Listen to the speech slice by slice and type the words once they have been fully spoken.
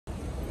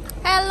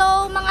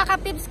Hello mga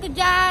kapips ko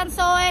dyan.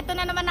 So ito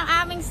na naman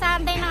ang aming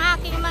Sunday ng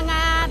aking mga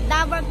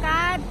dabber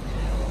cat.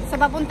 So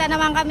papunta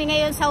naman kami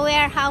ngayon sa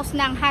warehouse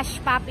ng Hush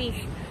Puppies.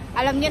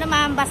 Alam nyo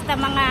naman, basta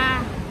mga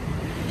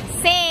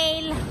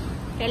sale,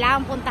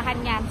 kailangan puntahan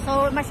yan.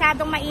 So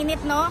masyadong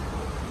mainit, no?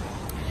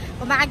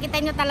 Kung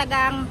makikita nyo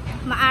talagang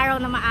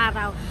maaraw na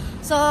maaraw.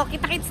 So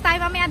kita-kits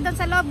tayo mamaya doon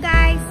sa loob,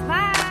 guys.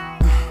 Bye!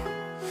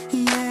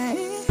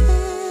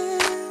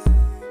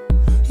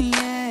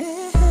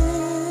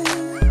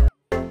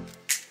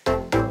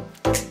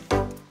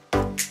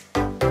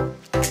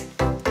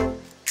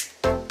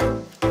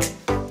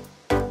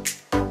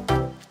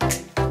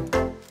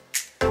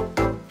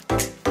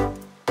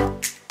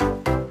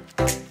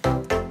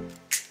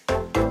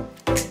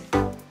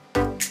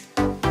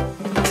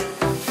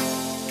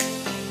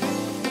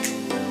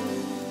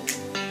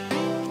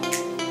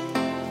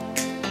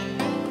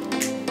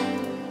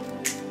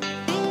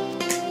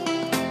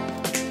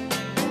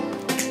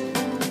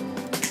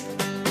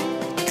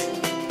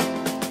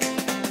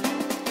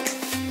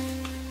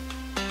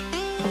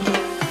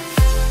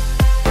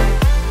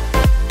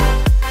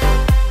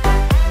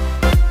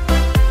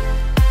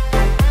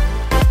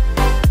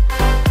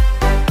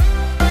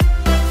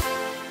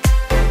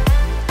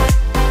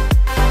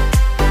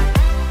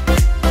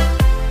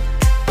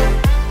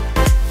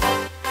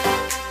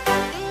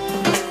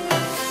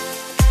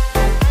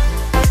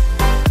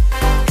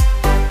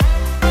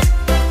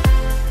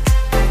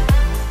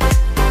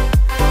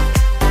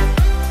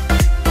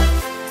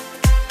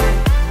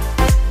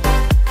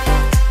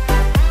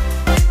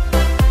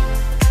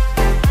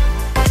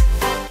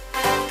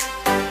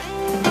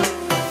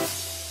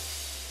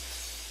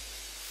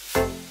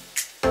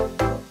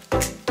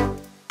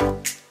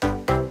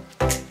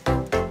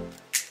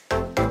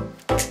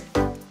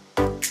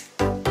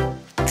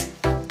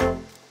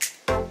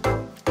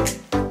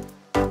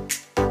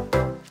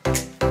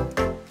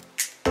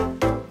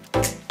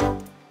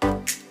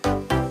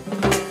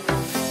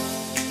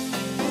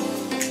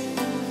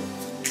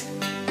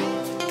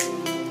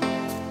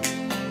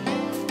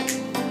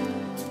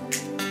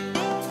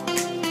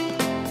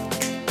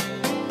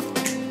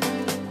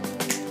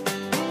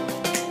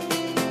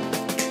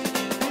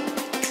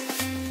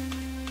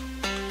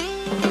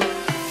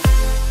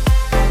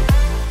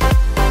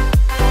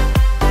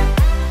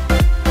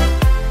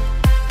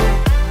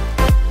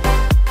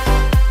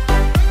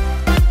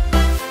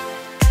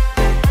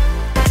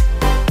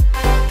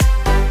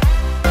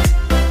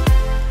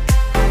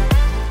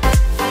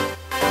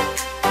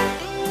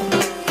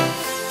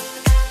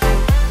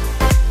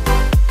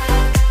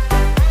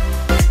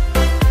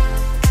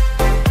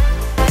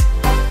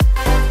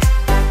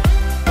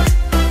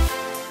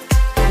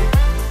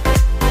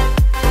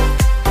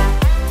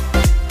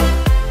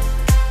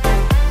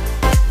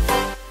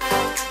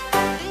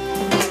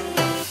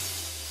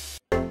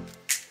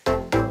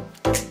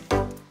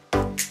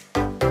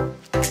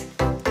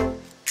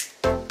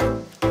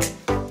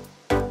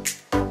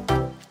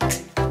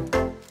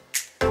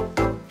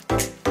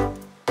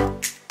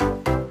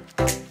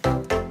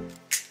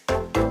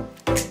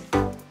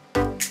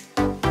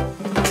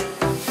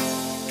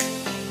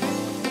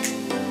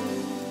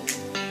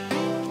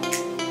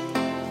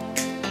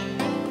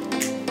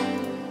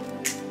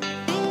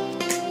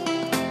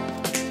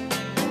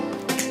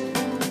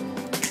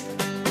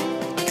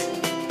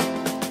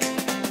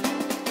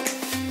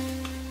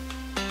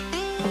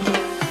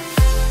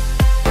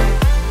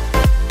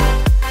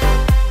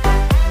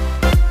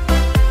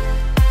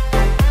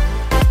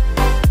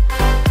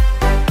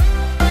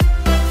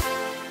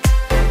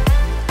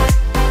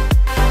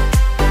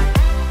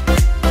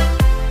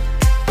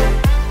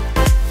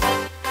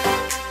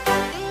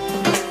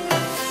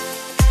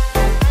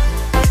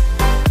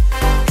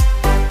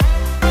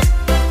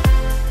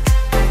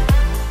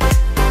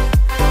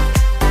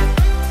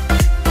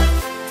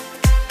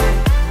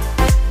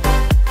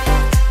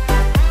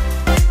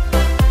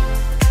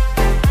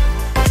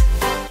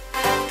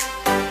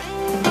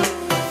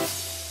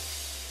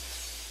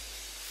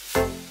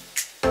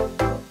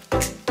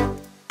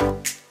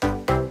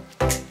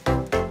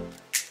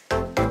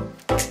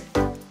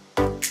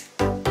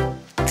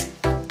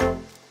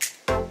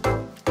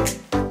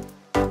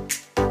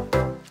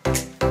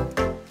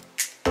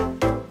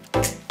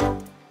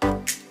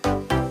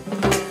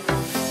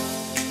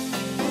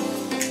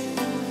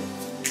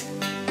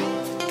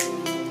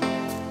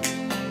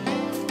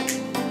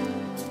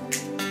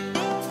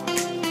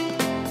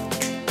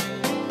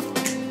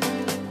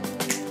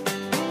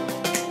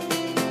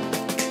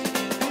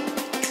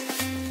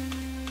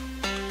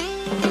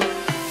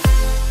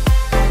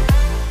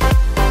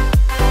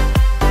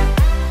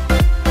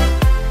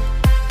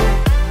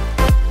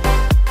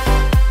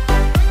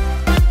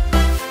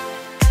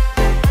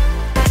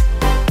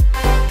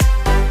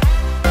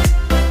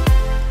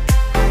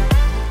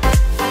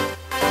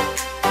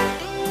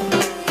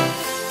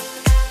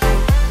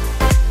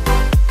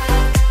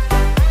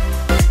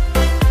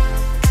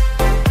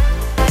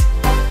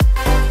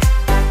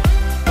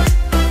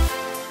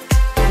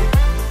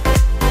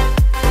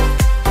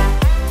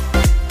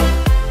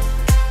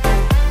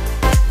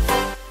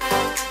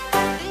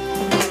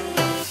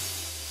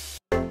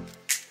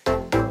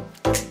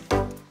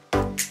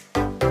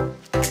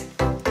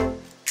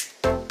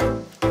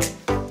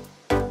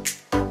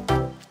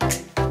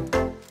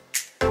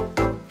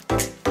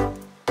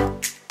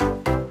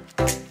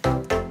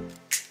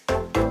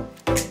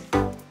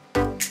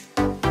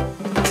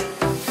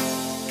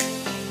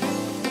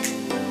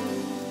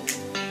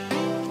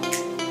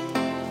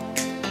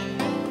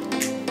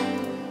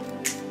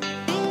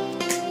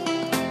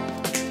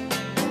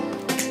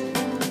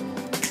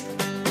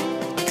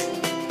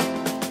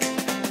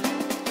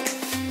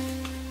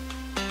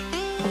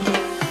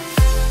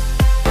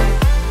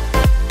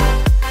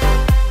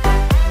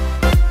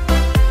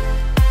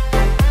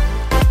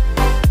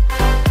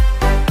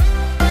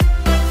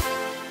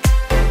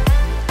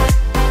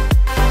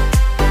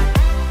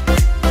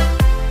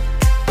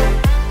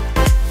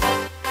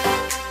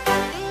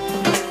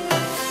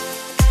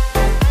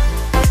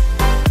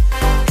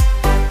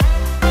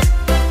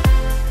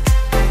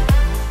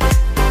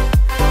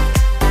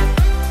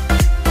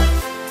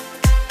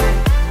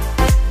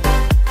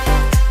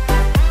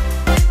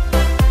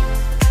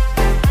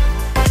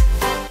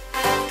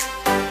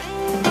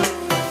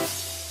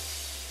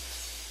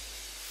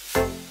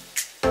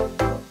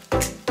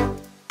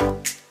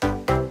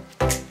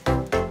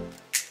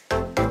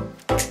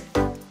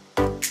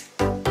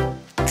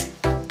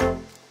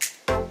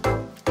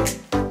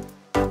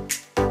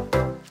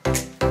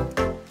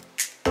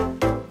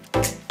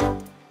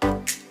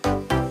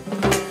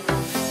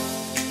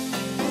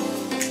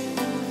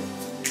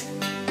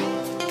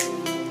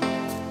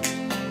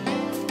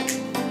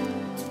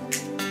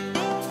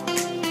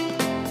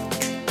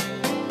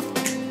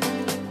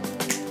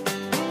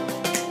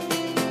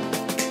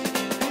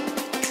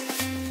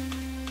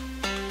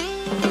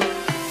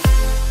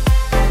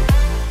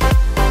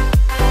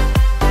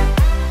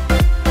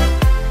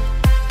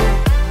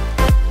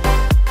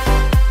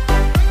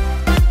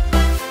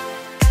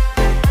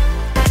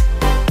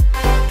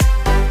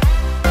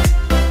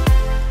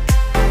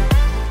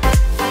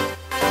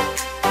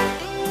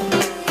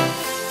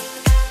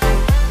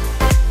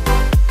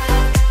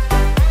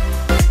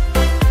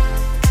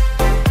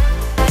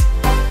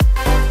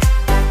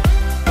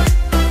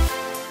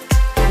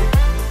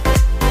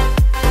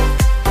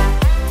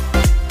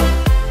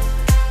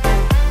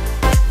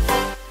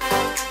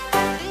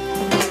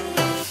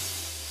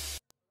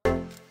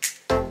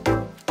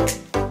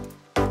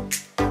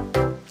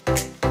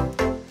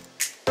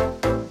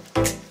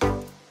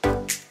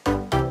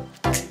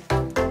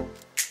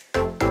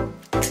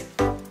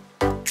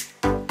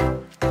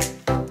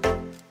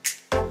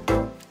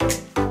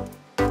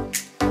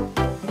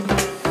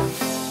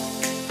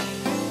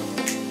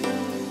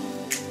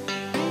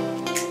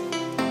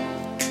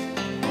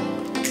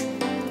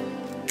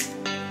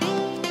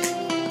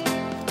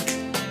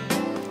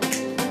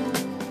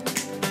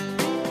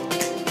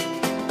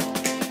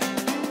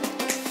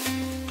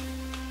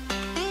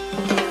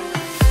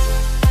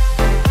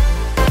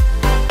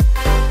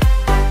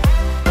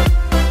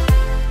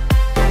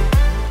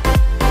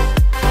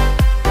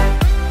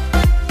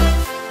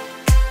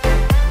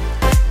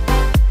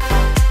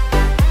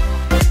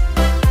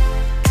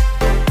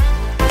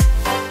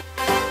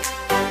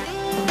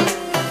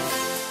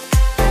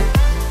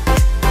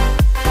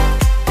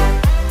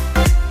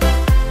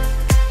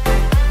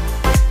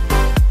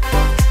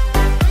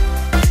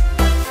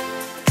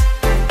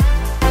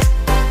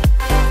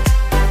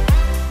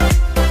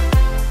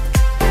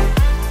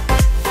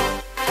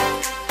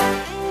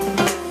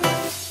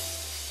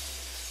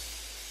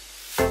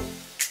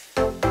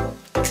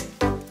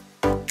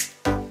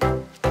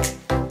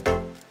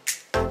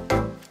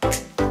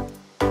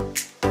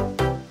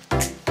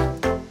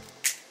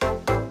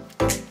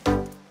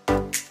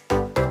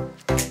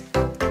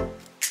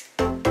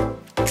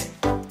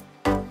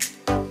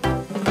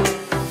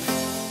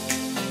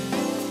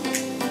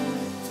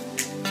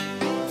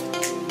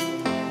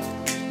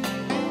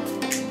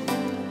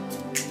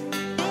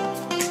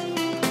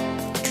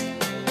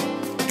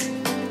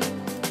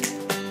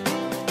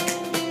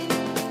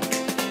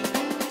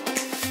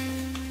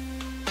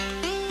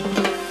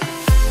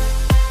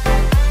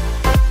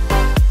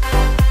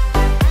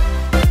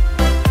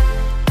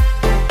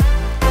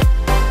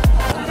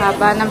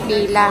 haba ng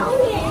pila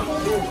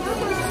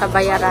sa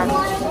bayaran.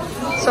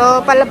 So,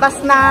 palabas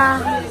na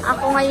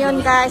ako ngayon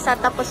guys at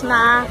tapos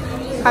na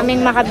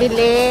kaming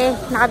makabili.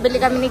 Nakabili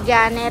kami ni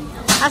Janet.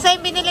 Asa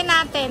yung binili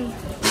natin?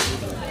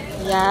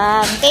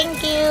 Yan. Thank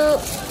you.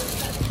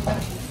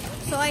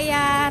 So,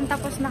 ayan.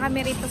 Tapos na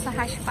kami rito sa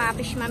Hush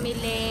Puppies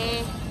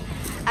mamili.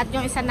 At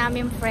yung isa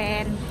namin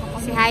friend,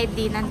 si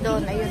Heidi,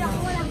 nandun. Ayun.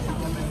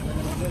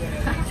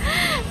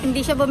 Hindi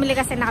siya bumili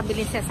kasi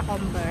nakabili siya sa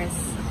Converse.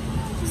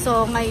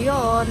 So,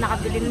 ngayon,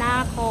 nakabili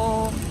na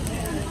ako.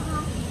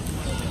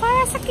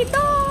 Para sa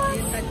kidon.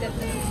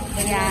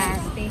 Ayan.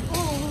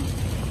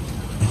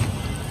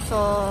 So,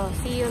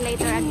 see you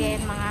later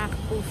again mga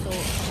kapuso.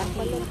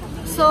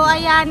 So,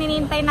 ayan,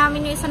 ninintay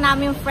namin yung isa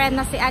namin friend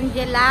na si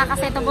Angela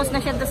kasi tapos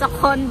na siya doon sa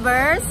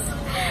Converse.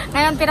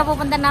 Ngayon,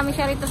 pinapupunta namin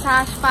siya rito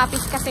sa Hush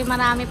Puppies kasi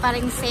marami pa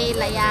ring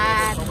sale.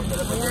 Ayan.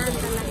 Ayan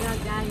talaga,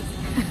 guys.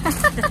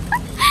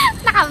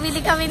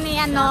 Nakabili kami ni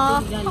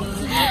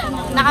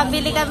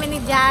nakabili kami ni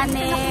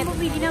Janet.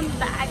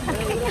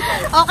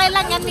 Okay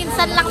lang yan,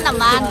 minsan lang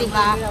naman, di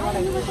ba?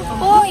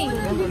 Uy,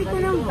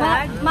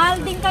 mahal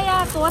din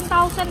kaya to,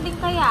 1,000 din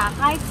kaya,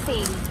 kahit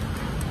sale.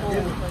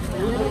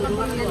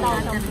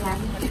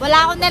 Wala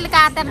akong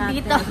nail-cutter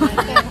dito.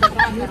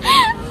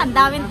 Ang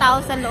daming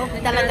tao sa loob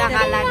talaga,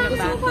 akala nyo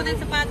ba?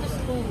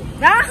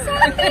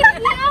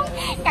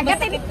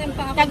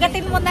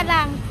 Kagatin mo na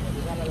lang.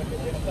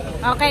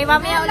 Okay,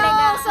 mamaya ulit.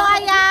 So,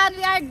 ayan,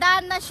 we are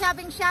done na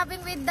shopping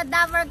with the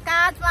Dover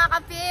Cats, mga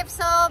ka-pips.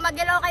 So,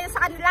 mag-hello kayo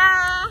sa kanila.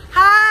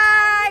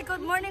 Hi! Good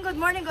morning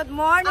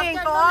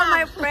to all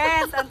my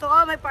friends and to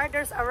all my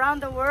partners around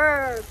the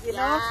world. You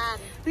know,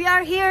 we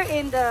are here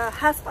in the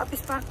Hush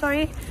Puppies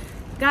Factory.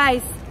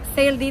 Guys,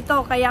 sale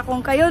dito. Kaya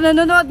kung kayo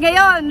nanonood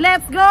ngayon,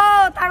 let's go!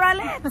 Tara,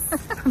 let's!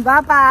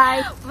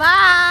 Bye-bye!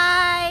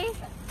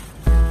 Bye!